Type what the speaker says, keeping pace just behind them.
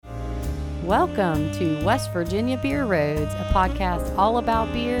Welcome to West Virginia Beer Roads, a podcast all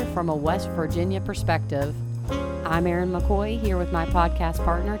about beer from a West Virginia perspective. I'm Erin McCoy, here with my podcast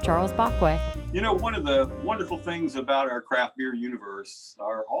partner, Charles Bachway. You know, one of the wonderful things about our craft beer universe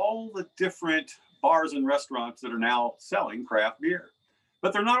are all the different bars and restaurants that are now selling craft beer.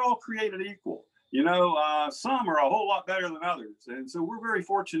 But they're not all created equal. You know, some are a whole lot better than others. And so we're very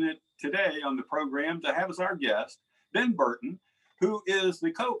fortunate today on the program to have as our guest, Ben Burton, who is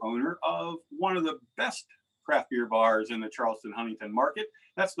the co-owner of one of the best craft beer bars in the Charleston-Huntington market.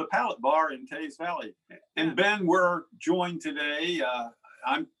 That's the Palate Bar in Teays Valley. And Ben, we're joined today.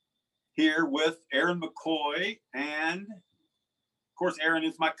 I'm here with Erin McCoy, and of course, Erin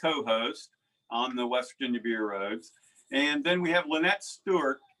is my co-host on the West Virginia Beer Roads. And then we have Lynette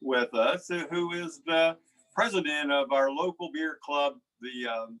Stewart with us, who is the president of our local beer club, the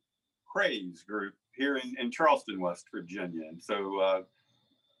Craze Group here in Charleston, West Virginia. And so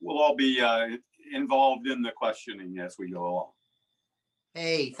we'll all be involved in the questioning as we go along.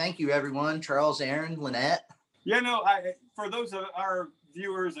 Hey, thank you, everyone. Charles, Erin, Lynette. Yeah, no, for those of our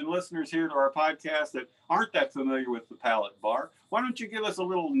viewers and listeners here to our podcast that aren't that familiar with the Palate Bar, why don't you give us a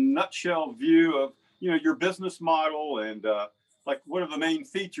little nutshell view of, you know, your business model and like what are the main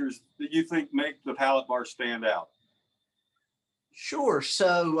features that you think make the Palate Bar stand out? Sure.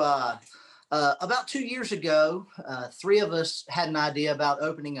 So about 2 years ago, three of us had an idea about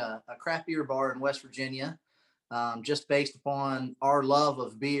opening a craft beer bar in West Virginia, just based upon our love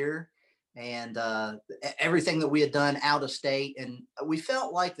of beer and everything that we had done out of state. And we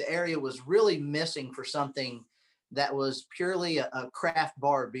felt like the area was really missing for something that was purely a craft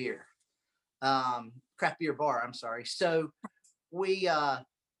beer bar. I'm sorry. So we got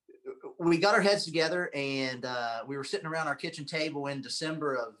our heads together and we were sitting around our kitchen table in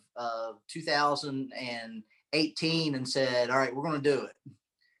December of 2018 and said, all right, we're going to do it.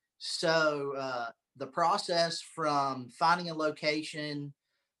 So the process from finding a location,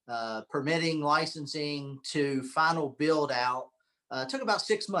 permitting, licensing to final build out took about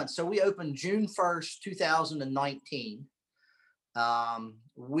 6 months. So we opened June 1st, 2019.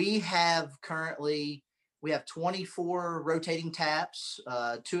 We have 24 rotating taps.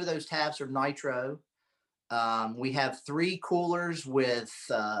 2 of those taps are nitro. We have 3 coolers with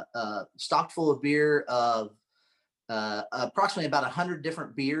stocked full of beer of approximately about 100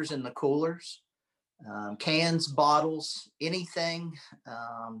 different beers in the coolers. Cans, bottles, anything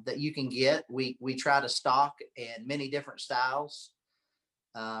that you can get. We try to stock in many different styles.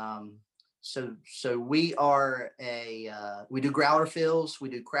 So we are we do growler fills, we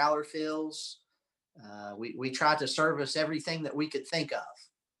do crowler fills. We try to service everything that we could think of.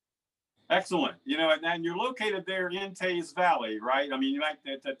 Excellent. You know, and you're located there in Teays Valley, right? I mean, you like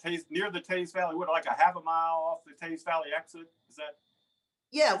near the Teays Valley, what, like a half a mile off the Teays Valley exit? Is that?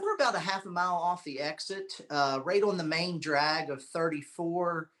 Yeah, we're about a half a mile off the exit, right on the main drag of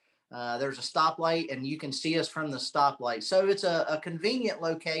 34. There's a stoplight and you can see us from the stoplight. So it's a convenient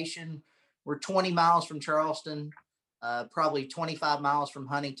location. We're 20 miles from Charleston, probably 25 miles from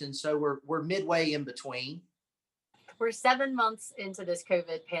Huntington. So we're midway in between. We're 7 months into this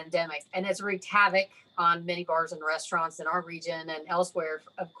COVID pandemic, and it's wreaked havoc on many bars and restaurants in our region and elsewhere,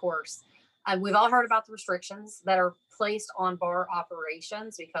 of course. And we've all heard about the restrictions that are placed on bar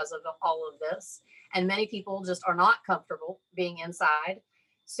operations because of all of this. And many people just are not comfortable being inside.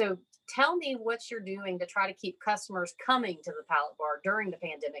 So tell me what you're doing to try to keep customers coming to the Palate Bar during the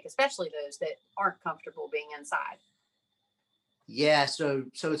pandemic, especially those that aren't comfortable being inside. Yeah, so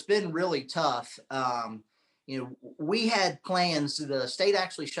it's been really tough. You know, we had plans. The state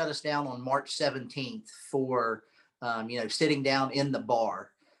actually shut us down on March 17th for, sitting down in the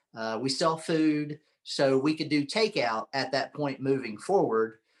bar. We sell food, so we could do takeout at that point moving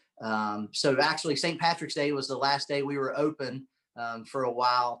forward. So actually, St. Patrick's Day was the last day we were open for a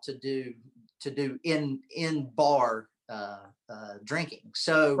while to do in bar drinking.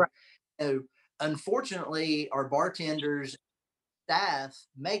 So, right. Unfortunately, our bartenders, staff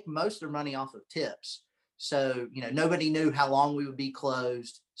make most of their money off of tips. So, nobody knew how long we would be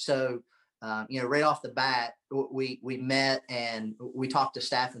closed. So, right off the bat, we met and we talked to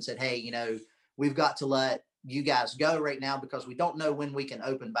staff and said, hey, we've got to let you guys go right now because we don't know when we can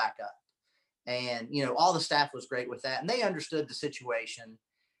open back up. And, all the staff was great with that and they understood the situation.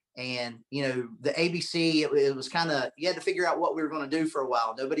 And, the ABC, it was kind of, you had to figure out what we were going to do for a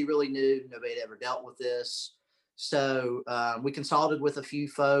while. Nobody really knew. Nobody had ever dealt with this. So we consulted with a few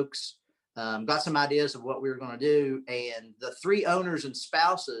folks. Got some ideas of what we were going to do. And the 3 owners and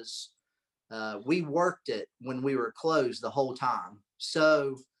spouses, we worked it when we were closed the whole time.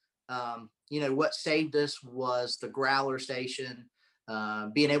 So, what saved us was the growler station.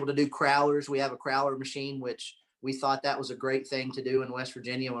 being able to do crowlers. We have a crowler machine, which we thought that was a great thing to do in West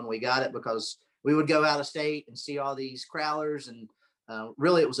Virginia when we got it, because we would go out of state and see all these crowlers, and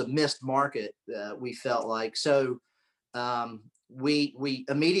really it was a missed market, we felt like. So we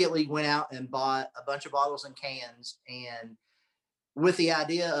immediately went out and bought a bunch of bottles and cans, and with the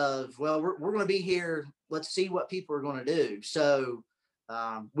idea of, well, we're going to be here, let's see what people are going to do. So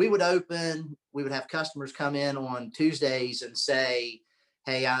we would have customers come in on Tuesdays and say,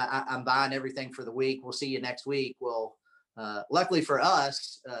 hey, I'm buying everything for the week, we'll see you next week. Well, luckily for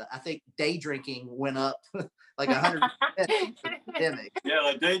us, I think day drinking went up like 100% pandemic. Yeah,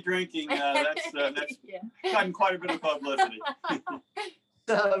 like day drinking, that's gotten quite a bit of publicity.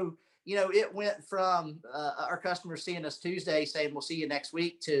 So, it went from our customers seeing us Tuesday saying, we'll see you next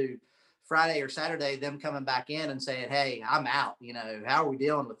week, to Friday or Saturday, them coming back in and saying, hey, I'm out, how are we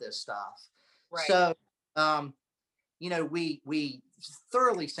dealing with this stuff? Right. So, we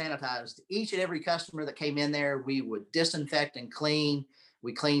thoroughly sanitized each and every customer that came in there. We would disinfect and clean.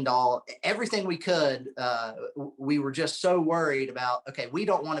 We cleaned everything we could. We were just so worried about, okay, we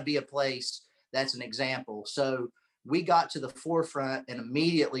don't want to be a place that's an example. So we got to the forefront and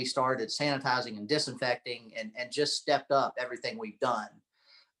immediately started sanitizing and disinfecting, and just stepped up everything we've done.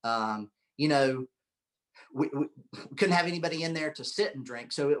 We couldn't have anybody in there to sit and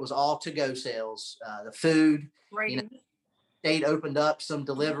drink, so it was all to-go sales. The food, Right. State opened up some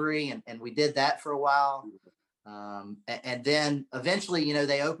delivery, and we did that for a while. And then eventually,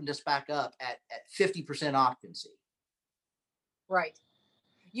 they opened us back up at 50% occupancy. Right.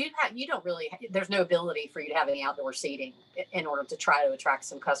 You don't really, there's no ability for you to have any outdoor seating in order to try to attract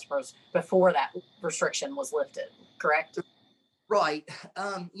some customers before that restriction was lifted, correct? Right.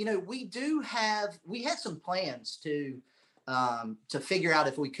 We had some plans to figure out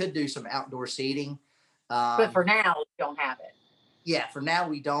if we could do some outdoor seating. But for now, we don't have it. Yeah, for now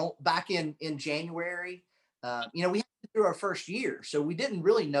we don't. Back in January, we had to do our first year, so we didn't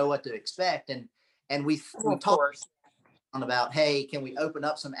really know what to expect, and we talked about, hey, can we open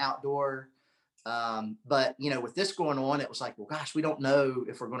up some outdoor? But with this going on, it was like, well, gosh, we don't know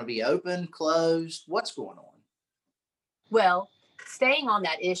if we're going to be open, closed, what's going on. Well, staying on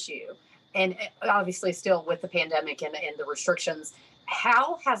that issue, and obviously still with the pandemic and the restrictions,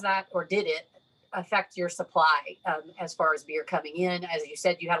 how has that, or did it affect your supply as far as beer coming in? As you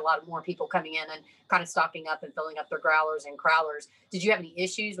said, you had a lot of more people coming in and kind of stocking up and filling up their growlers and crowlers. Did you have any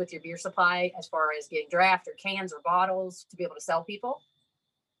issues with your beer supply as far as getting draft or cans or bottles to be able to sell people?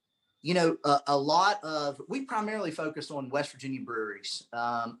 We primarily focused on West Virginia breweries.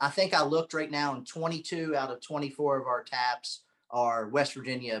 I think I looked right now, and 22 out of 24 of our taps are West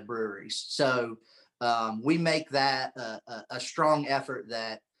Virginia breweries. So we make that a strong effort,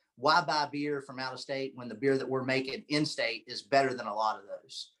 that why buy beer from out of state when the beer that we're making in state is better than a lot of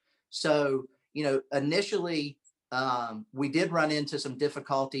those. So, initially we did run into some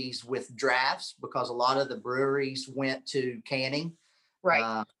difficulties with drafts because a lot of the breweries went to canning.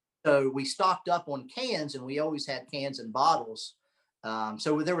 Right. So we stocked up on cans, and we always had cans and bottles.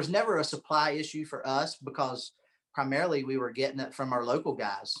 So there was never a supply issue for us, because primarily we were getting it from our local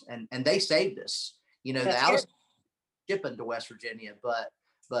guys, and they saved us. The out of shipping to West Virginia, but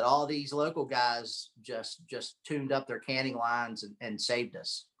all these local guys just tuned up their canning lines and saved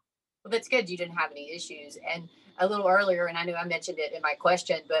us. Well, that's good. You didn't have any issues. And a little earlier, and I know I mentioned it in my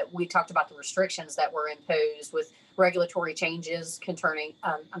question, but we talked about the restrictions that were imposed with regulatory changes concerning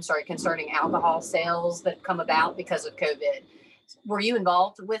alcohol sales that come about because of COVID. Were you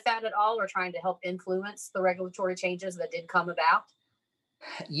involved with that at all, or trying to help influence the regulatory changes that did come about?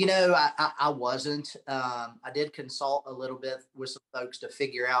 I wasn't. I did consult a little bit with some folks to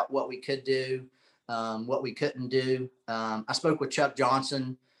figure out what we could do, what we couldn't do. I spoke with Chuck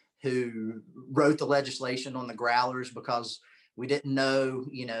Johnson, who wrote the legislation on the growlers, because we didn't know,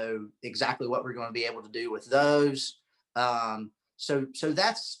 exactly what we're going to be able to do with those. So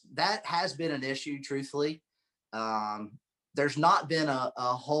that has been an issue, truthfully. There's not been a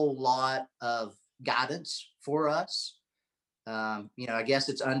whole lot of guidance for us. I guess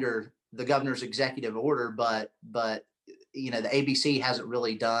it's under the governor's executive order, but the ABC hasn't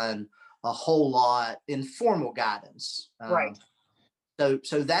really done a whole lot in formal guidance. Right.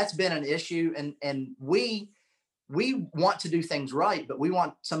 So that's been an issue, and we want to do things right, but we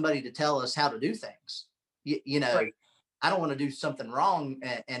want somebody to tell us how to do things. Right. I don't want to do something wrong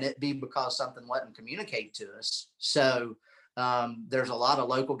and it be because something wasn't communicated to us. So there's a lot of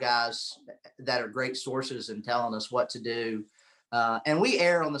local guys that are great sources in telling us what to do. And we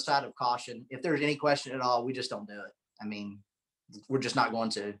err on the side of caution. If there's any question at all, we just don't do it. I mean, we're just not going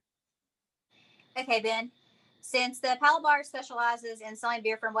to. Okay, Ben. Since the Palate Bar specializes in selling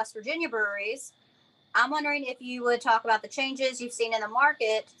beer from West Virginia breweries, I'm wondering if you would talk about the changes you've seen in the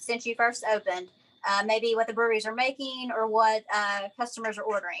market since you first opened, maybe what the breweries are making or what customers are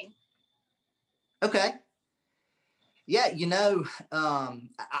ordering. Okay. Yeah,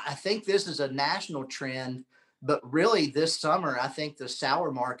 I think this is a national trend, but really this summer, I think the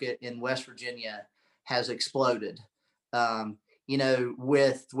sour market in West Virginia has exploded.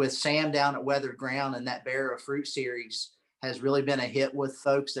 With Sam down at Weathered Ground, and that Bear of Fruit series has really been a hit with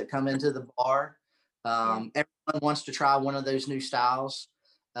folks that come into the bar. Everyone wants to try one of those new styles.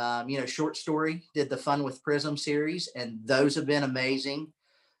 Short Story did the Fun with Prism series, and those have been amazing.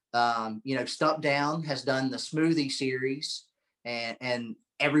 Stump Down has done the Smoothie series, and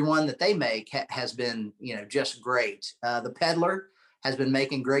everyone that they make has been, just great. The Peddler has been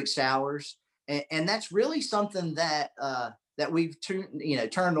making great sours, and that's really something that we've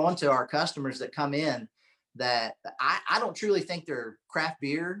turned on to our customers that come in, that I don't truly think they're craft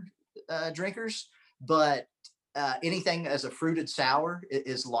beer drinkers, but anything as a fruited sour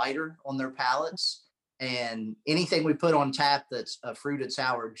is lighter on their palates, and anything we put on tap that's a fruited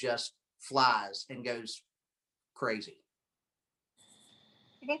sour just flies and goes crazy.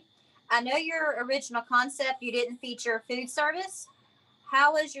 Okay. I know your original concept, you didn't feature food service.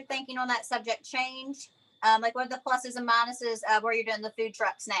 How has your thinking on that subject changed? What are the pluses and minuses where you're doing the food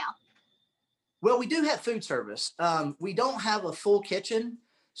trucks now? Well, we do have food service. We don't have a full kitchen,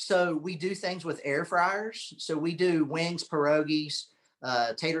 so we do things with air fryers. So we do wings, pierogies,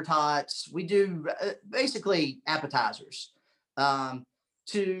 tater tots. We do basically appetizers.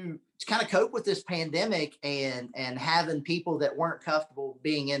 To kind of cope with this pandemic and having people that weren't comfortable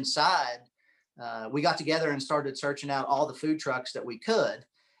being inside, we got together and started searching out all the food trucks that we could.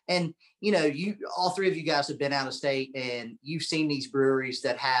 And, all three of you guys have been out of state, and you've seen these breweries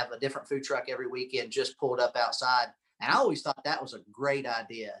that have a different food truck every weekend just pulled up outside. And I always thought that was a great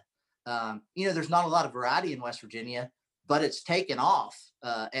idea. There's not a lot of variety in West Virginia, but it's taken off,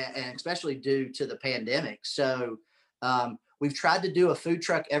 and especially due to the pandemic. So we've tried to do a food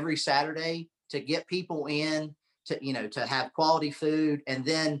truck every Saturday to get people in to have quality food. And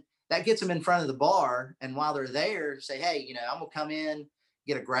then that gets them in front of the bar. And while they're there, say, hey, I'm going to come in,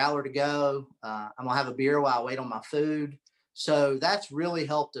 get a growler to go. I'm going to have a beer while I wait on my food. So that's really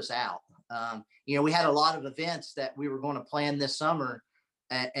helped us out. We had a lot of events that we were going to plan this summer,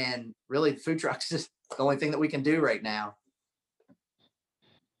 and really the food trucks is the only thing that we can do right now.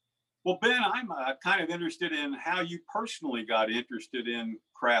 Well, Ben, I'm kind of interested in how you personally got interested in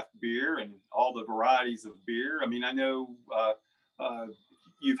craft beer and all the varieties of beer. I mean, I know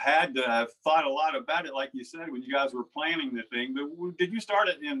you've had thought a lot about it, like you said, when you guys were planning the thing. But did you start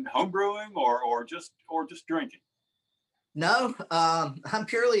it in home brewing or just drinking? No, I'm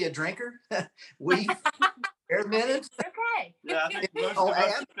purely a drinker. We experimented. Okay. Yeah, I think most of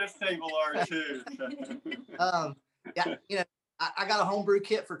us at this table are too. I got a homebrew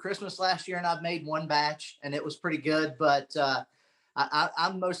kit for Christmas last year, and I've made one batch, and it was pretty good. But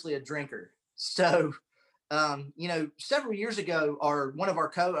I'm mostly a drinker. So, several years ago, one of our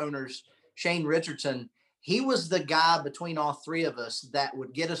co-owners, Shane Richardson, he was the guy between all three of us that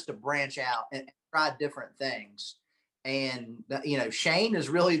would get us to branch out and try different things. And Shane is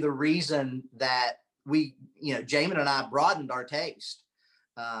really the reason that we, Jamin and I broadened our taste.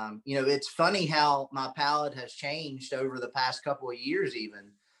 It's funny how my palate has changed over the past couple of years, even.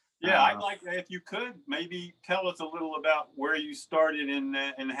 Yeah, I'd like, if you could, maybe tell us a little about where you started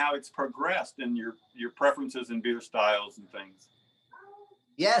and how it's progressed and your preferences in beer styles and things.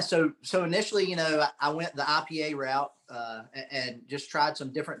 Yeah, so initially, I went the IPA route and just tried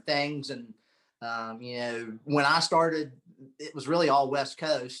some different things. And, when I started, it was really all West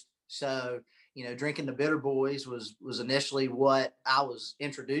Coast. So, drinking the Bitter Boys was initially what I was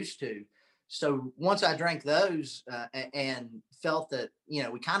introduced to. So once I drank those and felt that,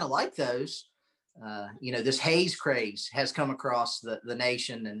 we kind of like those, this haze craze has come across the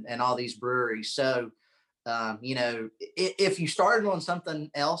nation and all these breweries. So, if you started on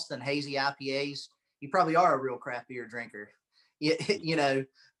something else than hazy IPAs, you probably are a real craft beer drinker.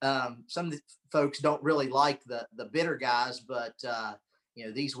 Some of the folks don't really like the bitter guys, but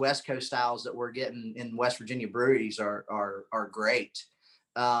these West Coast styles that we're getting in West Virginia breweries are great.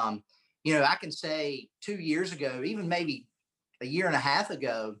 I can say 2 years ago, even maybe a year and a half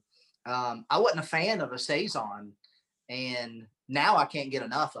ago, I wasn't a fan of a Saison, and now I can't get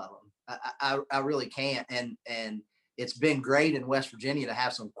enough of them. I really can't. And it's been great in West Virginia to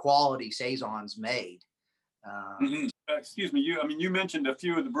have some quality Saisons made. Excuse me. You mentioned a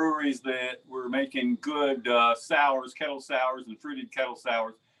few of the breweries that were making good sours, kettle sours, and fruited kettle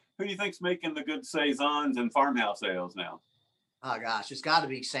sours. who do you think's making the good saisons and farmhouse ales now? Oh gosh, it's got to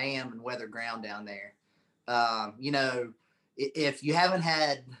be Sam and Weather Ground down there. If you haven't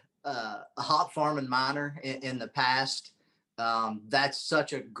had a hop farm and minor in the past, that's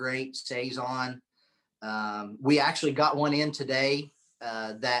such a great saison. We actually got one in today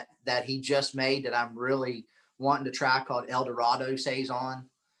that he just made that I'm really wanting to try, called El Dorado saison.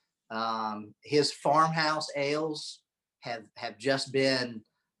 His farmhouse ales have just been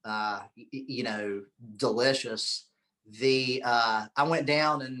delicious. I went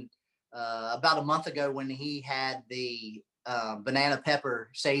down and about a month ago when he had the banana pepper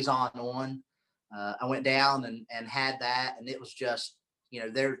saison on, I went down and had that, and it was just,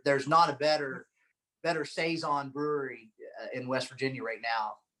 there's not a better saison brewery in West Virginia right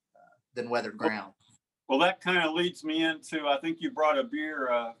now than Weather Ground. Well, that kind of leads me into, I think you brought a beer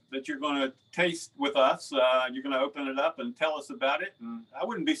that you're going to taste with us. You're going to open it up and tell us about it. And I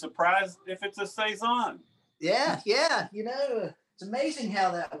wouldn't be surprised if it's a saison. Yeah. It's amazing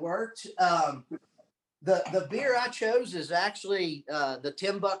how that worked. The beer I chose is actually the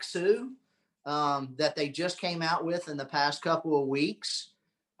Timbuktu that they just came out with in the past couple of weeks.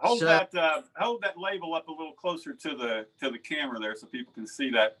 Hold that label up a little closer to the camera there so people can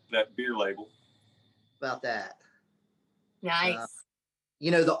see that beer label. About that. Nice.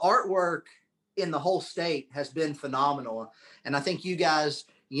 The artwork in the whole state has been phenomenal. And I think you guys,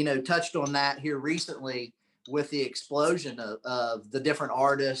 touched on that here recently with the explosion of the different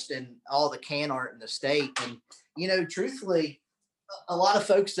artists and all the can art in the state. And, truthfully, a lot of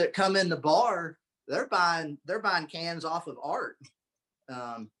folks that come in the bar, they're buying cans off of art.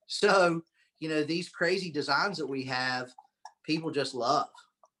 So, these crazy designs that we have, people just love.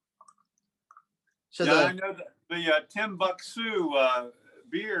 So I know the Timbuktu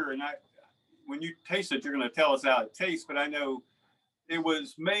beer, and when you taste it, you're going to tell us how it tastes. But I know it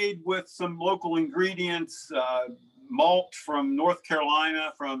was made with some local ingredients, malt from North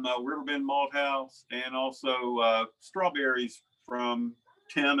Carolina, from Riverbend Malt House, and also strawberries from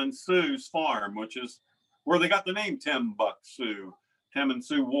Tim and Sue's farm, which is where they got the name Timbuktu. Tim and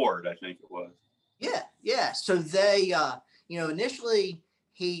Sue Ward, I think it was. Yeah. So they, initially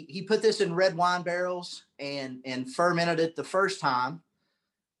he put this in red wine barrels and fermented it the first time.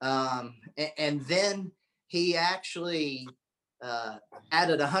 And then he actually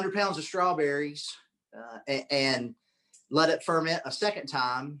added 100 pounds of strawberries and let it ferment a second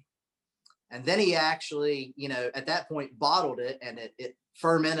time. And then he actually, at that point bottled it, and it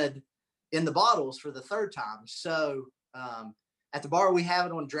fermented in the bottles for the third time. So at the bar, we have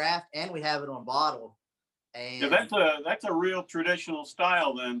it on draft and we have it on bottle. And that's a real traditional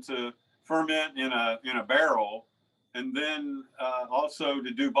style then, to ferment in a barrel, and then also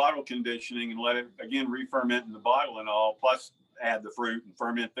to do bottle conditioning and let it again re-ferment in the bottle and all, plus add the fruit and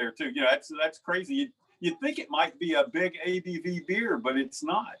ferment there too. That's crazy. You'd think it might be a big ABV beer, but it's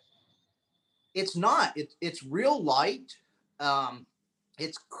not. It's not. It's real light.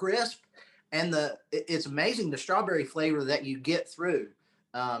 It's crisp, and it's amazing the strawberry flavor that you get through.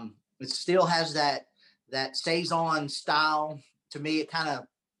 It still has that saison style. To me, I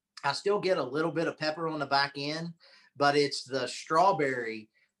still get a little bit of pepper on the back end, but it's the strawberry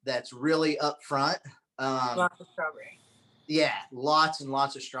that's really up front. Lots of strawberry. Yeah, lots and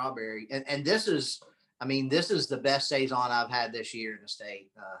lots of strawberry. And this is the best saison I've had this year in the state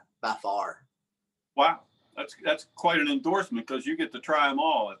by far. Wow. That's quite an endorsement, because you get to try them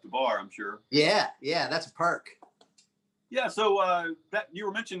all at the bar, I'm sure. Yeah, that's a perk. Yeah, so that you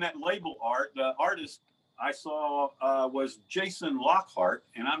were mentioning that label art. The artist I saw was Jason Lockhart,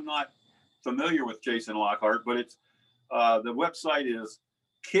 and I'm not familiar with Jason Lockhart, but it's the website is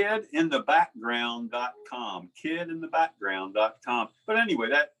kidinthebackground.com. Kidinthebackground.com. But anyway,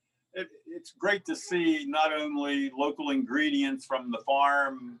 it's great to see not only local ingredients from the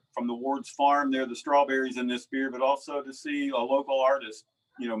farm, from the Ward's farm, there, the strawberries in this beer, but also to see a local artist,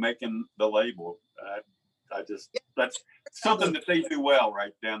 making the label. That's something that they do well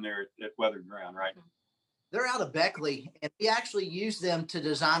right down there at Weather Ground, right? They're out of Beckley, and we actually use them to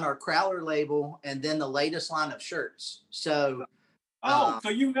design our Crowler label and then the latest line of shirts. So, so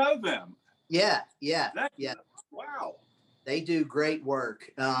you know them? Yeah. Wow. They do great work,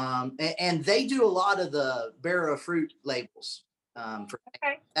 and they do a lot of the Barrow Fruit labels.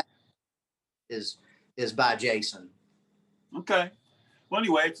 Is by Jason. Okay. Well,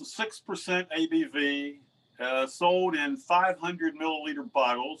 anyway, it's a 6% ABV, sold in 500 milliliter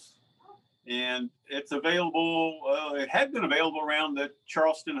bottles, and it's available. It had been available around the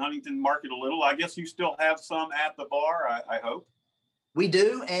Charleston Huntington market a little. I guess you still have some at the bar. I hope. We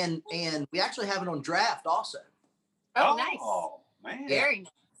do, and we actually have it on draft also. Oh, nice. Oh, man. Very nice.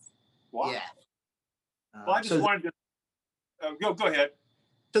 Wow. Yeah. Well, I just wanted to go ahead.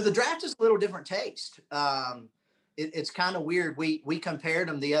 So the draft is a little different taste. It's kind of weird. We compared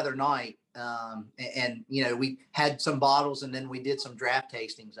them the other night, and we had some bottles, and then we did some draft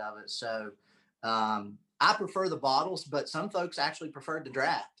tastings of it. So I prefer the bottles, but some folks actually preferred the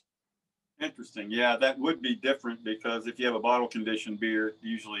draft. Interesting. Yeah, that would be different because if you have a bottle conditioned beer, it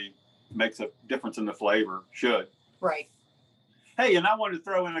usually makes a difference in the flavor. Should. Right. Hey, and I wanted to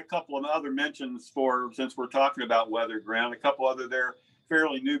throw in a couple of other mentions since we're talking about Weathered Ground, a couple other there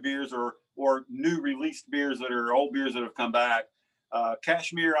fairly new beers or new released beers that are old beers that have come back.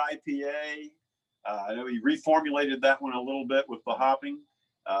 Kashmir IPA. I know he reformulated that one a little bit with the hopping.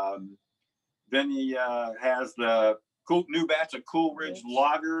 Then he has the new batch of Cool Ridge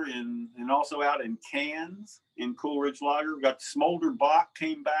Lager and also out in cans in Cool Ridge Lager. We got Smolder Bock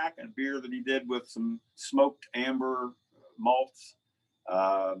came back, a beer that he did with some smoked amber malts.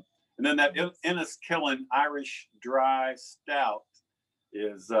 And then that Enniskillen Irish Dry Stout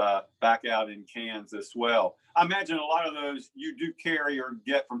is back out in cans as well. I imagine a lot of those you do carry or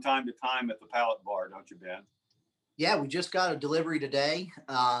get from time to time at the Pallet Bar, don't you, Ben? Yeah, we just got a delivery today.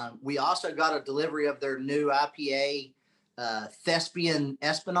 We also got a delivery of their new IPA, Thespian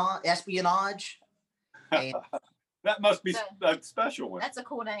Espionage. And that must be a special one. That's a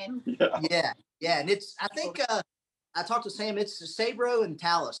cool name. Yeah. And I think I talked to Sam, it's Sabro and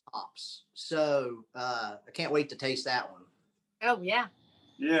Talus hops. So I can't wait to taste that one. Oh, yeah.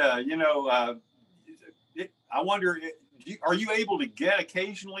 Yeah, I wonder, are you able to get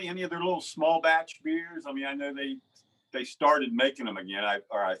occasionally any of their little small batch beers? I mean, I know they started making them again.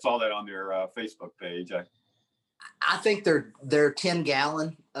 I saw that on their Facebook page. I think they're 10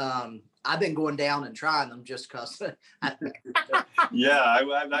 gallon. I've been going down and trying them just because. Yeah,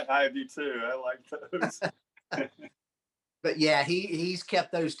 I do too. I like those. But yeah, he's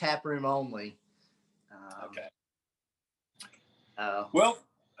kept those tap room only. Okay. Well,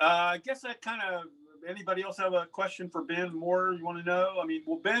 I guess that kind of. Anybody else have a question for Ben? More you want to know? I mean,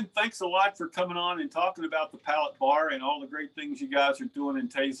 well, Ben, thanks a lot for coming on and talking about the Pallet Bar and all the great things you guys are doing in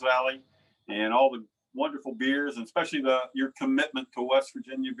Teays Valley and all the wonderful beers, and especially your commitment to West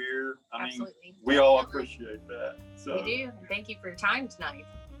Virginia beer. I mean, we all appreciate that. So we do. And thank you for your time tonight.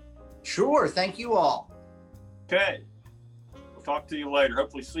 Sure. Thank you all. Okay. We'll talk to you later.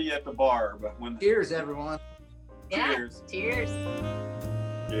 Hopefully see you at the bar. But Cheers, everyone. Yeah. Cheers. Cheers.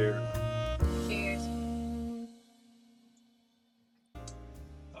 Cheers. Cheers.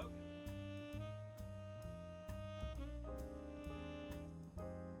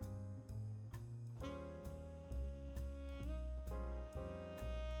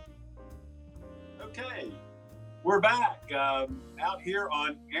 Okay, we're back out here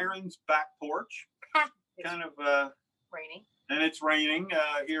on Aaron's back porch. Kind of raining, and it's raining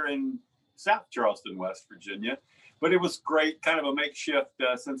here in South Charleston, West Virginia. But it was great, kind of a makeshift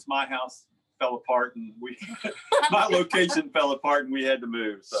since my house fell apart and my location fell apart and we had to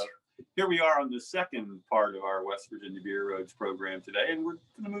move. So here we are on the second part of our West Virginia Beer Roads program today, and we're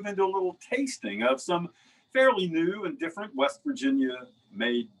going to move into a little tasting of some fairly new and different West Virginia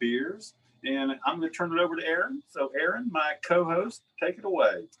made beers. And I'm going to turn it over to Aaron. So Aaron, my co-host, take it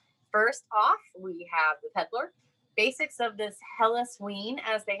away. First off, we have the Peddler. Basics of this Helles Wien,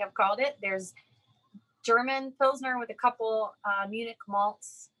 as they have called it. There's German Pilsner with a couple Munich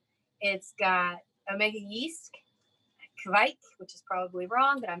malts. It's got Omega yeast, Kveik, which is probably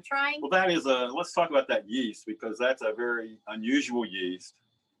wrong, but I'm trying. Well, let's talk about that yeast, because that's a very unusual yeast.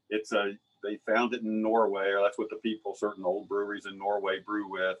 They found it in Norway, or that's what certain old breweries in Norway brew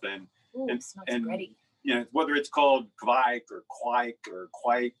with. It smells ready. Whether it's called Kveik or Quike or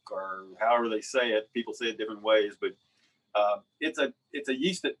Quike or however they say it, people say it different ways, but it's a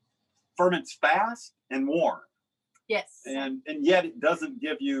yeast that ferments fast and warm. Yes. And yet it doesn't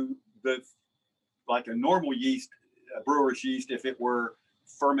give you like a normal yeast, a brewer's yeast, if it were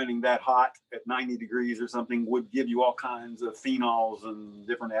fermenting that hot at 90 degrees or something, would give you all kinds of phenols and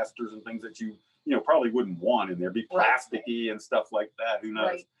different esters and things that you probably wouldn't want in there. Be plasticky and stuff like that. Who knows?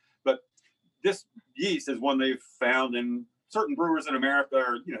 Right. But this yeast is one they've found, and certain brewers in America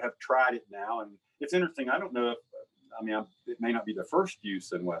have tried it now. And it's interesting. I don't know it may not be the first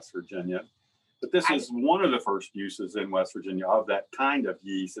use in West Virginia, but this is one of the first uses in West Virginia of that kind of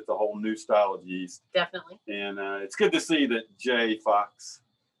yeast. It's a whole new style of yeast. Definitely. And it's good to see that Jay Fox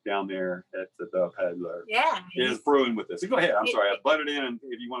down there at the Peddler is brewing with this. Go ahead. I'm sorry. I butted in, and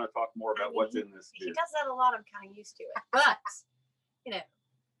if you want to talk more about what's in this beer. He does that a lot. I'm kind of used to it. But,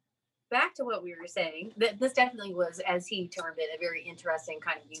 back to what we were saying, this definitely was, as he termed it, a very interesting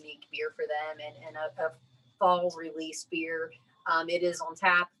kind of unique beer for them, and a fall release beer. It is on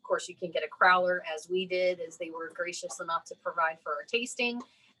tap. Of course, you can get a crowler, as we did, as they were gracious enough to provide for our tasting,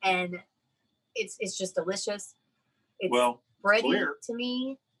 and it's just delicious. It's Well, bready clear. to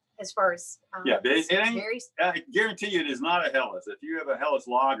me, as far as Yeah, but it's it ain't- very. I guarantee you, it is not a Helles. If you have a Helles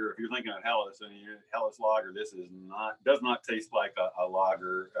lager, if you're thinking of Helles and you Helles lager, this does not taste like a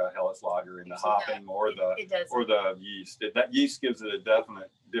lager, a Helles lager in the It's hopping or the It does. yeast. That yeast gives it a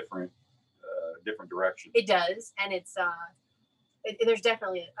definite different direction. It does, and it's there's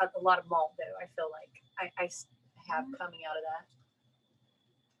definitely a lot of malt though. I feel like I have coming out of that.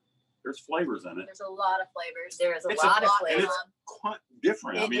 There's flavors in it. There's a lot of flavors. There is a It's a lot of lot, and flavor. it's quite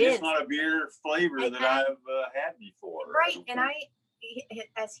different. I It mean, it's is. not a beer flavor And that I've had before. Right, don't and think.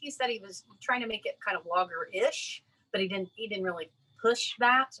 as he said, he was trying to make it kind of lager-ish, but he didn't really push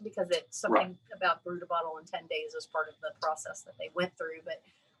that because it's something about brew to bottle in 10 days as part of the process that they went through. But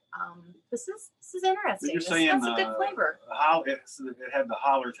this is interesting. You're This saying has a good flavor. it had the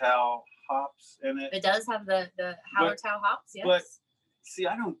Hallertau hops in it. It does have the Hallertau hops, yes. but- See,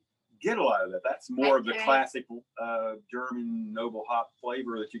 I don't get a lot of that. That's more of the I- classic German noble hop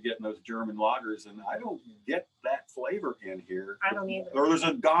flavor that you get in those German lagers, and I don't get that flavor in here. I don't either. Or there's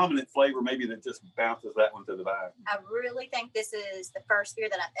a dominant flavor maybe that just bounces that one to the back. I really think this is the first beer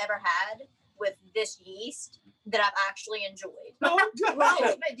that I've ever had with this yeast that I've actually enjoyed. No, Right,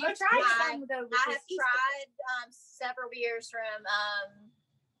 but you That's tried good. some though. with I this have yeast. tried several beers from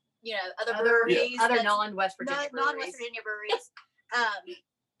other other breweries, other that's non-West Virginia non-West breweries. Virginia breweries,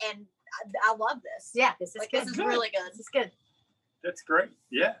 and I love this. Yeah, this is Like good. this is really good. This is good. That's great.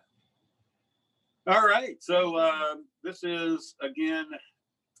 Yeah. All right. So this is again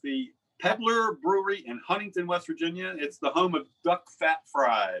the Peddler Brewery in Huntington, West Virginia. It's the home of duck fat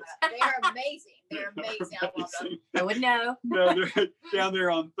fries. They are amazing. They're amazing. I love them. I would know. No, they're down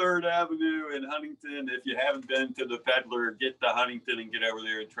there on 3rd Avenue in Huntington. If you haven't been to the Peddler, get to Huntington and get over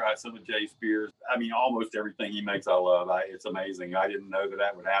there and try some of Jay's beers. I mean, almost everything he makes I love. It's amazing. I didn't know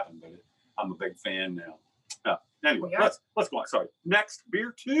that would happen, but I'm a big fan now. Anyway, We are. let's go on. Sorry. Next,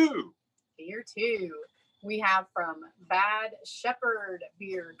 beer 2. Beer 2 we have from Bad Shepherd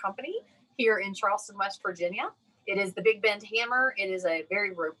Beer Company here in Charleston, West Virginia. It is the Big Bend Hammer. It is a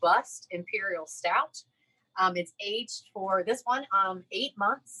very robust imperial stout. It's aged for this one 8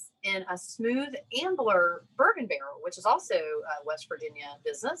 months in a smooth Ambler bourbon barrel, which is also a West Virginia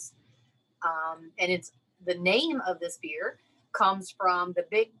business. And it's the name of this beer comes from the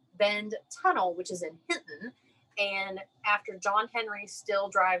Big Bend Tunnel, which is in Hinton, and after John Henry still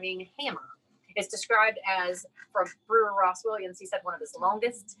driving Hammer. It's described as, from brewer Ross Williams, he said one of his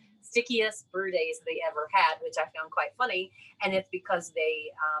longest, stickiest brew days they ever had, which I found quite funny. And it's because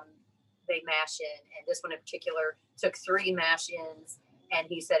they mash in, and this one in particular took 3 mash ins, and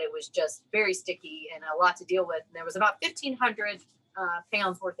he said it was just very sticky and a lot to deal with. And there was about 1,500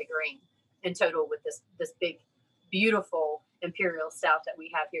 pounds worth of grain in total with this big, beautiful imperial stout that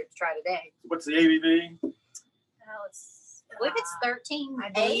we have here to try today. What's the ABV? I believe it's 13. I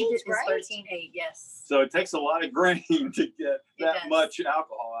believe it is right? 13.8. Yes. So it takes a lot of grain to get It that does. much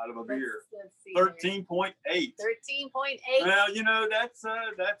alcohol out of a beer. Let's see here. 13.8. 13.8. Well, you know, that's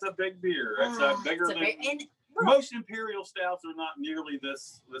a big beer. That's bigger It's a than very- and look, most imperial stouts are not nearly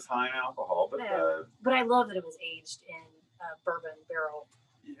this high in alcohol, but Yeah. but I love that it was aged in a bourbon barrel.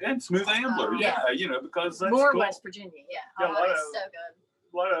 and smooth ambler, Yeah. you know, because that's More cool. West Virginia, yeah. Yeah, Oh, a lot it's of- so good.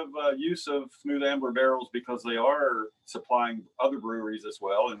 A lot of use of smooth ambler barrels because they are supplying other breweries as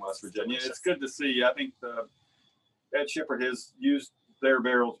well in West Virginia. Delicious. It's good to see. I think Ed Shepherd has used their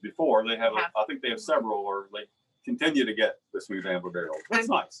barrels before. They have, Yeah. I think they have several, or they continue to get the smooth ambler barrels. That's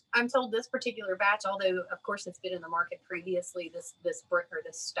nice. I'm told this particular batch, although of course it's been in the market previously, this brick or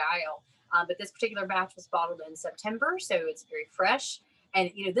this style, but this particular batch was bottled in September, so it's very fresh. And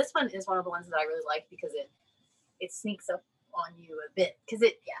you know, this one is one of the ones that I really like because it sneaks up on you a bit because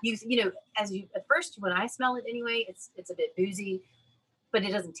you know, as you at first when I smell it anyway, it's a bit boozy, but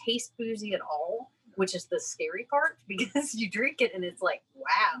it doesn't taste boozy at all, which is the scary part because you drink it and it's like,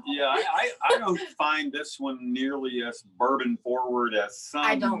 wow. Yeah, I don't find this one nearly as bourbon forward as some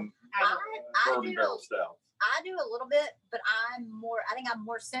I don't. I bourbon do. barrel stouts. I do a little bit, but I think I'm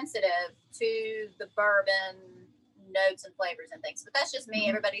more sensitive to the bourbon notes and flavors and things. But that's just me.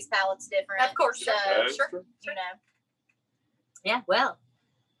 Everybody's palate's different. Of course, So, That's sure. true. you know, Yeah, well,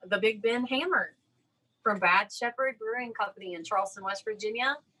 the Big Ben Hammer from Bad Shepherd Brewing Company in Charleston, West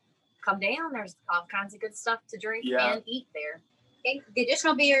Virginia. Come down. There's all kinds of good stuff to drink Yeah. and eat there. okay, the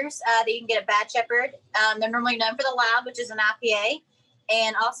additional beers that you can get at Bad Shepherd, they're normally known for the Lab, which is an IPA.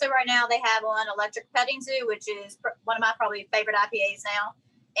 And also right now they have on Electric Petting Zoo, which is one of my probably favorite IPAs now.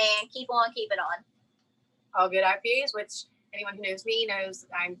 And Keep On Keeping On. All good IPAs, which anyone who knows me knows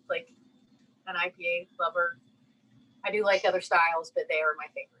I'm like an IPA lover. I do like other styles, but they are my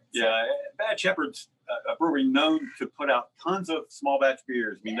favorite. Yeah, Bad Shepherd's a brewery known to put out tons of small batch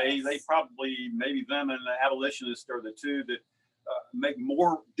beers. I mean, they Yes. probably, maybe them and the Abolitionists are the two that make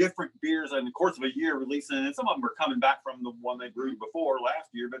more different beers in the course of a year releasing. And some of them are coming back from the one they brewed before last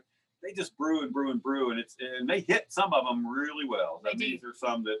year, but they just brew and brew and brew, and they hit some of them really well. They That do. these are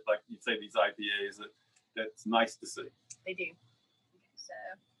some that, like you say, these IPAs that's nice to see. They do.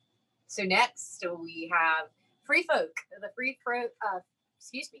 So next we have Free Folk, the Free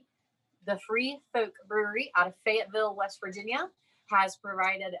Folk Brewery out of Fayetteville, West Virginia, has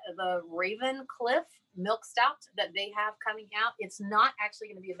provided the Raven Cliff Milk Stout that they have coming out. It's not actually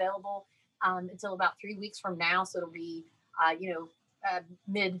going to be available until about 3 weeks from now, so it'll be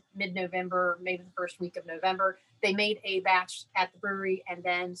mid-November, maybe the first week of November. They made a batch at the brewery and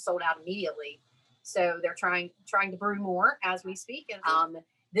then sold out immediately. So they're trying to brew more as we speak. And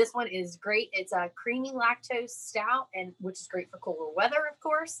this one is great. It's a creamy lactose stout, and which is great for cooler weather, of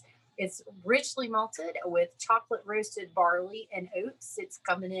course. It's richly malted with chocolate roasted barley and oats. It's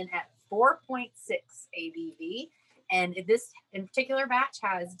coming in at 4.6 ABV. And this in particular batch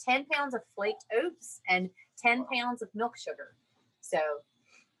has 10 pounds of flaked oats and 10 pounds of milk sugar. So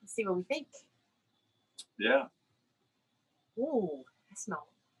let's see what we think. Yeah. Ooh, that smells.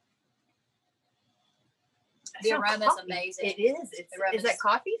 The aroma's amazing. It is. Is aroma's- that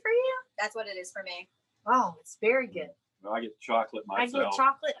coffee for you? That's what it is for me. Oh, it's very good. Well, I get chocolate I myself. get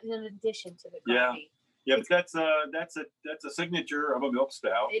chocolate in addition to the Yeah. coffee. Yeah, but that's a signature of a milk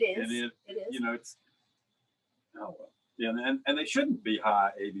stout. It is. And It is. you know, it's oh well. Yeah, and they shouldn't be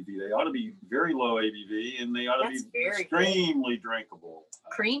high ABV. They ought to be very low ABV, and they ought to That's be very extremely drinkable.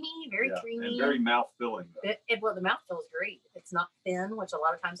 Creamy, very Yeah, creamy. and very mouth filling. Well, the mouth feels great. It's not thin, which a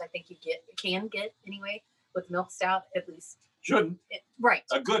lot of times I think you can get anyway with milk stout. At least, Shouldn't. right?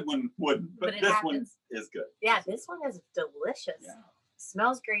 A good one wouldn't, but But it this happens. one is good. Yeah, this one is delicious. Yeah.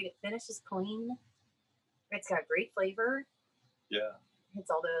 Smells great. It finishes clean. It's got great flavor. Yeah. Hits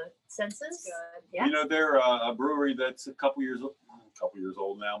all the senses. It's good. Yeah. You know, they're a brewery that's a couple years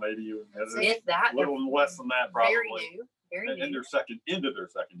old now, maybe. If that, A little less than that, probably. very new. Very And new. into their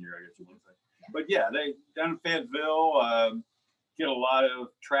second year, I guess you want to say. But yeah, they down in Fayetteville get a lot of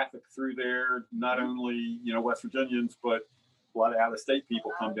traffic through there. Not Mm-hmm. only West Virginians, but a lot of out-of-state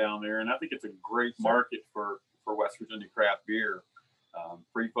people come down there, and I think it's a great market for West Virginia craft beer.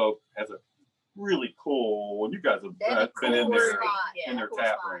 Free Folk has a really cool. You guys have They have a been in cool there. spot. in their Cool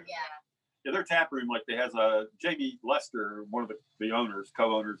tap spot, room. Yeah. Yeah, their tap room, like, they has Jamie Lester, one of the owners,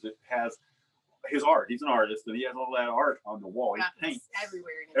 co-owners, that has his art. He's an artist, and he has all that art on the wall. He It's paints.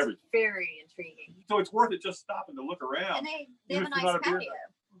 everywhere. And it's everything. very intriguing. So it's worth it just stopping to look around. And they have Even a if you're nice not a beer patio.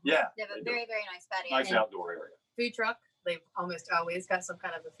 Yeah. They have they a do. very, very nice patio. Nice And outdoor area. Food truck. They've almost always got some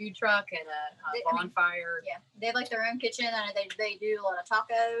kind of a food truck and a I mean, bonfire. Yeah, they have like their own kitchen, and they do a lot of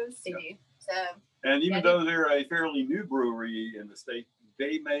tacos. They do. So And even Yeah, though they're a fairly new brewery in the state,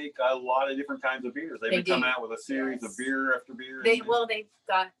 they make a lot of different kinds of beers. They've They been coming do. out with a series Yes. of beer after beer. They've and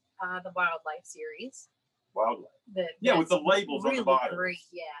got the wildlife series. wildlife. That's with the labels on the really bottom. Great.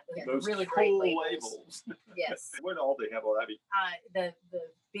 Yeah, they're Those really great cool labels. labels. Yes. What all they have on that? The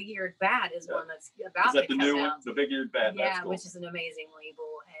big-eared bat is Yeah. one that's about Is that to the come new out. one? The big-eared bat. Yeah, That's cool. which is an amazing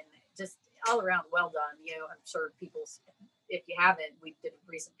label and just all around well done. I'm sure if you haven't, we did a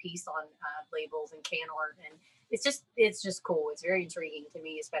recent piece on labels and can art, and it's just cool. It's very intriguing to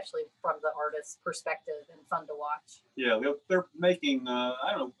me, especially from the artist's perspective, and fun to watch. Yeah, they're making,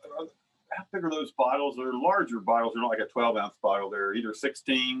 I don't know, how big are those bottles? They're larger bottles. They're not like a 12-ounce bottle. They're either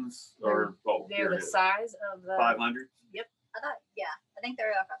 16s or, They're here the it is, size of the 500. I thought, I think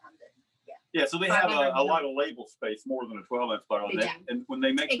they're like 100. Yeah, so they have 500 a lot of label space, more than a 12-ounce bottle. They And when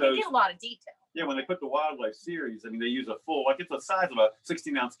they make It those, can get a lot of detail. yeah, when they put the wildlife series, I mean, they use a full, like, it's the size of a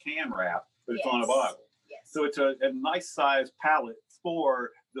 16-ounce can wrap, but it's on a Yes. bottle. Yes. So it's a nice size palette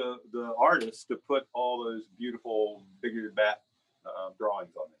for the artist to put all those beautiful big-eared bat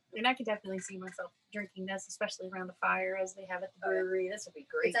drawings on it. And I could definitely see myself drinking this, especially around a fire as they have at the brewery. This would be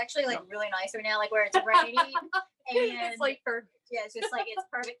great. It's actually like really nice right now, like where it's raining, and It's like perfect. yeah, it's just like it's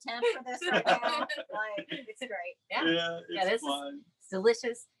perfect temp for this right now. Like it's great. Yeah. Yeah, this it's is- fun. It's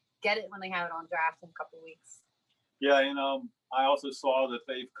delicious. Get it when they have it on draft in a couple weeks. Yeah, and I also saw that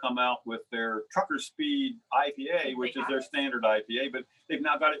they've come out with their Trucker Speed IPA, which They is have their it. standard IPA, but they've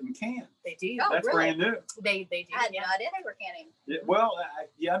now got it in cans. They do. Oh, That's really? brand new. They do. I had Yeah. no idea they were canning. Yeah, well,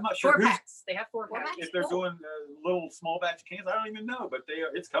 I'm not sure 4 who's, packs. They have 4 Four packs. packs? if they're Cool. doing little small batch cans. I don't even know, but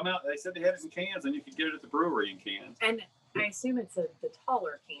it's come out. They said they had it in cans, and you could get it at the brewery in cans. And I assume it's the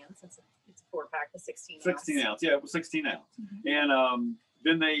taller can since it's 4-pack, the 16 ounce. 16 ounce. Yeah, it was 16 ounce. And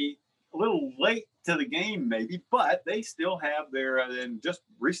then they, a little late to the game maybe, but they still have their, and just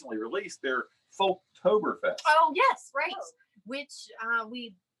recently released their Folktoberfest. Oh, yes, right. Which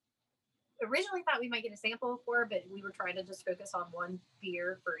we originally thought we might get a sample for, but we were trying to just focus on one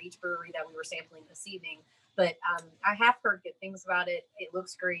beer for each brewery that we were sampling this evening. But I have heard good things about it. It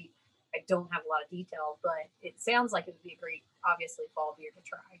looks great. I don't have a lot of detail, but it sounds like it would be a great, obviously, fall beer to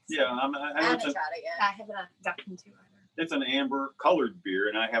try. So Yeah, I haven't tried it yet. I haven't gotten to either. it's an amber colored beer,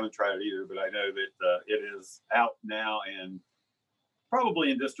 and I haven't tried it either, but I know that it is out now and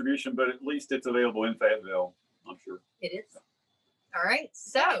probably in distribution, but at least it's available in Fayetteville, I'm sure. It is. All right,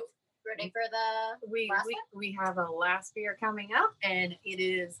 so Ready for the last one? we have a last beer coming up, and it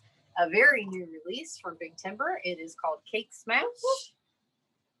is a very new release from Big Timber. It is called Cake Smash.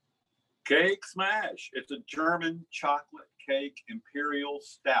 Cake Smash. It's a German chocolate cake imperial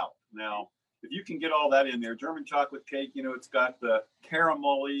stout. Now, if you can get all that in there, German chocolate cake, you know, it's got the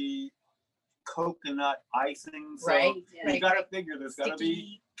caramelly coconut icing. So Right, you got to figure there's got to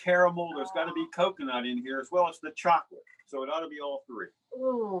be caramel, there's got to be coconut in here as well as the chocolate. So it ought to be all three.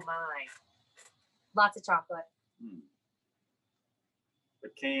 Oh my! Lots of chocolate. The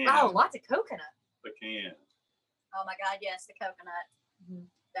can. Oh, lots of coconut. The can. Oh my God, yes, the coconut. Mhm.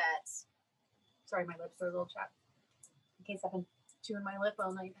 That's Sorry, my lips are a little chapped. In case I've been chewing my lip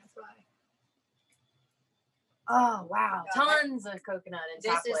all night, that's why. Oh wow! Oh, God, Tons of coconut and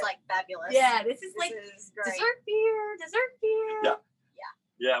this chocolate. is like fabulous. Yeah, this is like is great. dessert beer. Dessert beer. Yeah.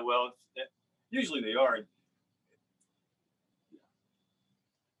 Yeah, well, usually they are.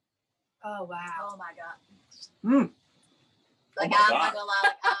 Oh wow! Oh my God. Mm. Like my I'm God. not gonna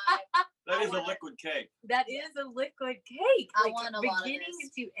lie, like That is a wanna- liquid cake. That is a liquid cake. I Like, want a lot of beginning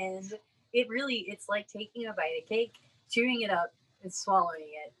this. to end. It's like taking a bite of cake, chewing it up, and swallowing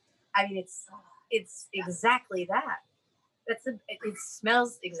it. I mean, it's exactly that. It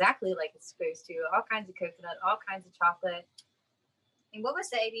smells exactly like it's supposed to. All kinds of coconut, all kinds of chocolate. and what was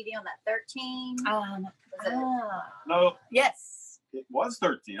the ABV on that? 13? Was it? No, Yes. it was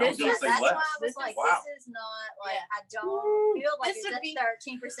 13. I was This going is- to say That's why less. I was This like, is- Wow. this is not like Yeah. I don't feel like This it's would a be-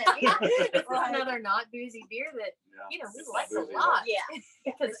 13% beer. This is Right. another not boozy beer that Yeah. you know we It's like a boozy. lot. Yeah.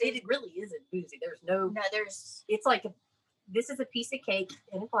 Because it really isn't boozy. There's no. No, there's It's like this is a piece of cake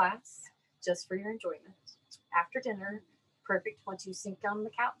in a glass just for your enjoyment after dinner. Perfect once you sink on the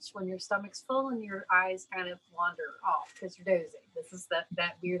couch when your stomach's full and your eyes kind of wander off because you're dozing. This is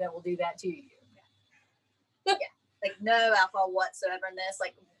that beer that will do that to you. like no alcohol whatsoever in this.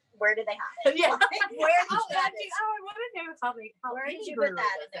 Like, where did they hide it? Yeah. Like, where did you have it? I want to know how Where did any you brewery put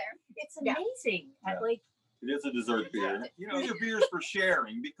that does in there? It's Yeah. amazing. Yeah. Like It is a dessert beer. You know, these are beers for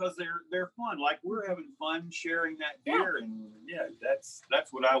sharing because they're fun. Like we're having fun sharing that beer, and yeah, that's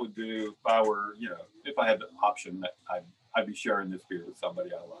what I would do if I were, you know, if I had the option that I'd be sharing this beer with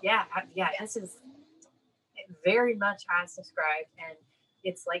somebody I love. yeah, this is very much as described, and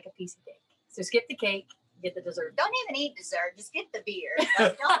it's like a piece of cake. So skip the cake, get the dessert. Don't even eat dessert. Just get the beer.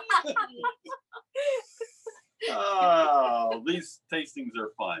 Like, don't even eat. Oh, these tastings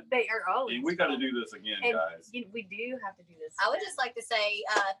are fun, They are always. and we got to do this again, And guys. we do have to do this. I would just like to say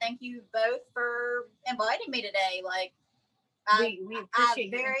thank you both for inviting me today. Like, I we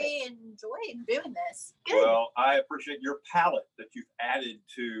appreciate your very enjoyed doing this. Good. Well, I appreciate your palate that you've added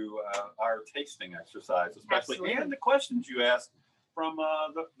to our tasting exercise, especially, Absolutely. and the questions you asked from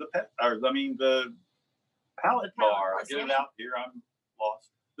the palate palate bar. bar, Get it yeah. out here. I'm lost.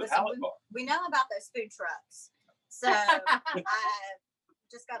 The Listen, palate bar. We know about those food trucks. So I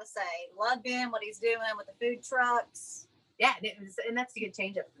just got to say, love Ben, what he's doing with the food trucks. Yeah, and that's a good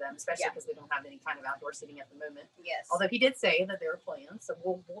change up for them, especially Yeah. because they don't have any kind of outdoor seating at the moment. Yes. Although he did say that there are plans, so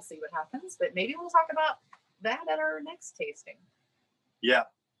we'll see what happens. But maybe we'll talk about that at our next tasting, Yeah,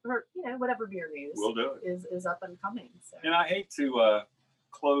 or whatever beer news we'll do it. is up and coming. So And I hate to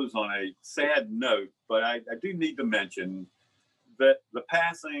close on a sad note, but I do need to mention that the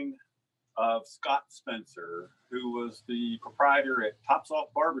passing of Scott Spencer, who was the proprietor at Tops Off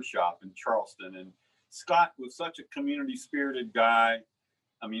Barbershop in Charleston. And Scott was such a community spirited guy.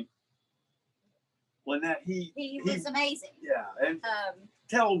 I mean, Lynette, he was amazing. yeah, and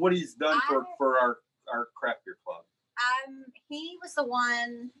tell what he's done for our craft beer club. He was the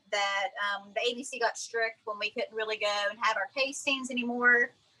one that the ABC got strict when we couldn't really go and have our tastings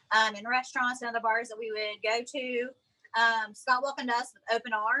anymore in restaurants and other bars that we would go to. Scott welcomed us with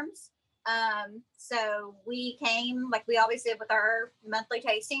open arms. So we came like we always did with our monthly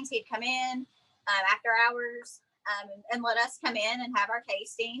tastings. He'd come in after hours and let us come in and have our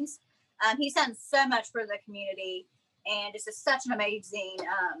tastings. He's done so much for the community and just is such an amazing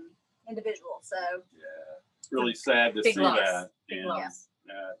individual. So Yeah, it's really sad to Big see loss. that. Big And, loss.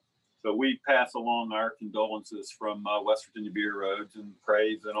 so we pass along our condolences from West Virginia Beer Roads and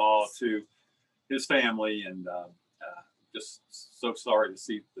praise and all to his family, and just so sorry to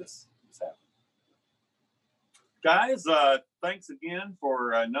see this happen. Guys, thanks again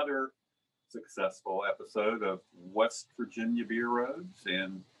for another successful episode of West Virginia Beer Roads.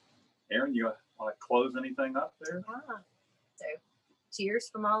 And Aaron, you want to close anything up there? So cheers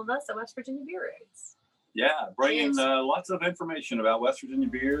from all of us at West Virginia Beer Roads. Yeah, bringing Cheers. lots of information about West Virginia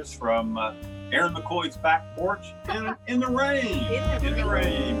beers from Aaron McCoy's back porch in the rain. In the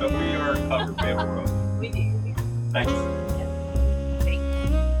rain, but we are covered. We have a roof. We do. Thanks. Thank you.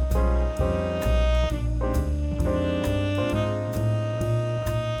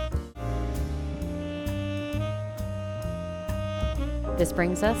 This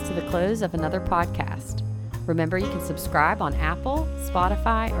brings us to the close of another podcast. Remember, you can subscribe on Apple,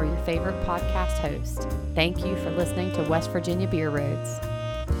 Spotify, or your favorite podcast host. Thank you for listening to West Virginia Beer Roads.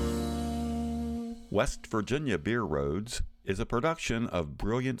 West Virginia Beer Roads is a production of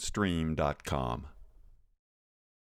BrilliantStream.com.